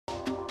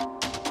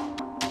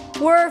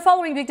We're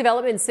following big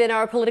developments in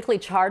our politically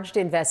charged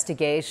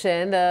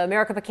investigation. The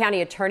Maricopa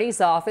County Attorney's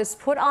Office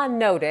put on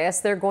notice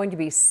they're going to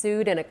be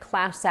sued in a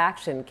class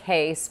action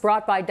case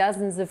brought by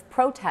dozens of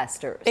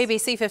protesters.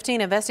 ABC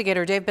 15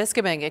 investigator Dave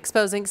Biscoming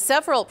exposing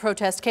several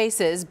protest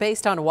cases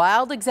based on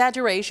wild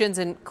exaggerations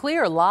and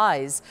clear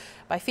lies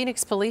by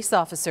Phoenix police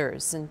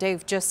officers. And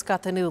Dave just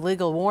got the new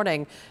legal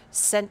warning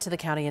sent to the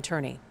county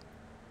attorney.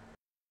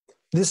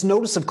 This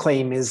notice of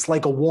claim is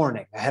like a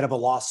warning ahead of a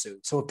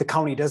lawsuit. So if the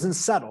county doesn't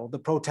settle, the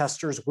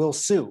protesters will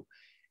sue.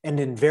 And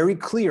in very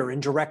clear and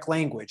direct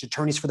language,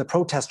 attorneys for the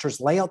protesters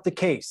lay out the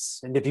case.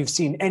 And if you've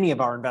seen any of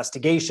our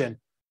investigation,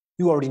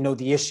 you already know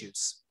the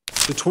issues.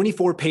 The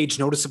 24-page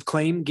notice of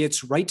claim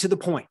gets right to the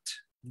point.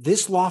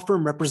 This law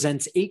firm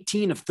represents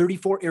 18 of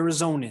 34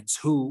 Arizonans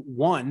who,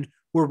 1,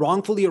 were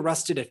wrongfully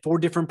arrested at 4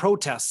 different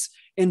protests,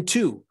 and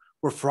 2,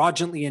 were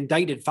fraudulently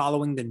indicted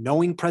following the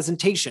knowing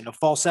presentation of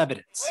false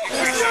evidence.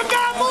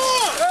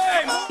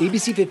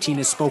 ABC 15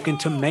 has spoken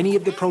to many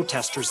of the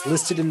protesters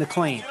listed in the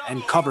claim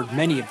and covered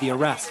many of the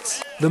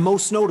arrests. The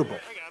most notable,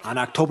 on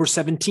October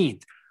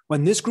 17th,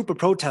 when this group of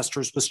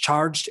protesters was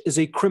charged as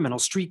a criminal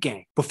street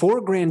gang. Before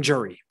a grand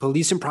jury,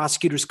 police and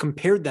prosecutors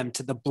compared them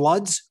to the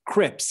Bloods,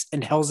 Crips,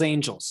 and Hells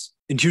Angels.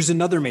 And here's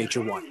another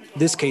major one,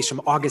 this case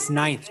from August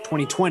 9th,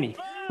 2020,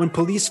 when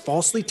police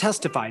falsely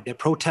testified that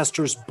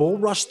protesters bull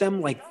rushed them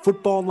like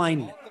football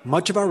linemen.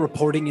 Much of our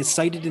reporting is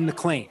cited in the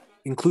claim,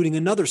 including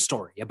another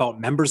story about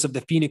members of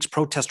the Phoenix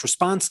protest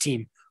response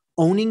team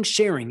owning,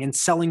 sharing, and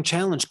selling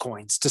challenge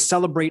coins to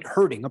celebrate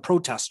hurting a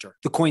protester.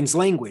 The coin's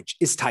language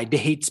is tied to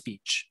hate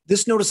speech.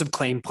 This notice of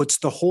claim puts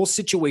the whole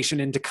situation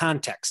into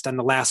context on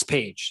the last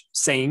page,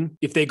 saying,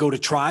 if they go to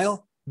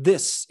trial,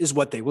 this is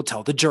what they will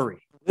tell the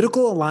jury.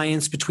 Political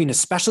alliance between a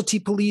specialty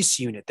police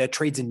unit that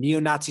trades in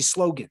neo-Nazi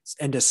slogans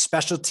and a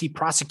specialty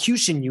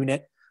prosecution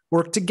unit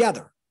work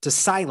together to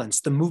silence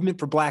the movement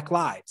for Black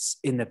lives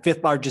in the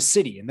 5th largest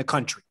city in the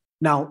country.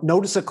 Now,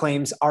 notice of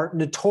claims are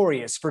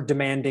notorious for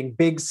demanding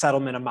big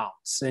settlement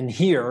amounts, and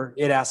here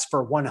it asks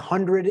for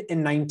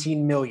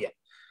 $119 million.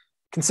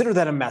 Consider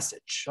that a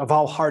message of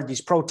how hard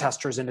these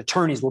protesters and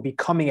attorneys will be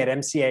coming at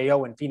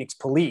MCAO and Phoenix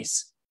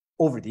police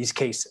over these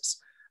cases.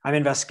 I'm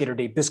investigator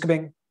Dave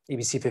Biscoming,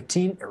 ABC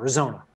 15, Arizona.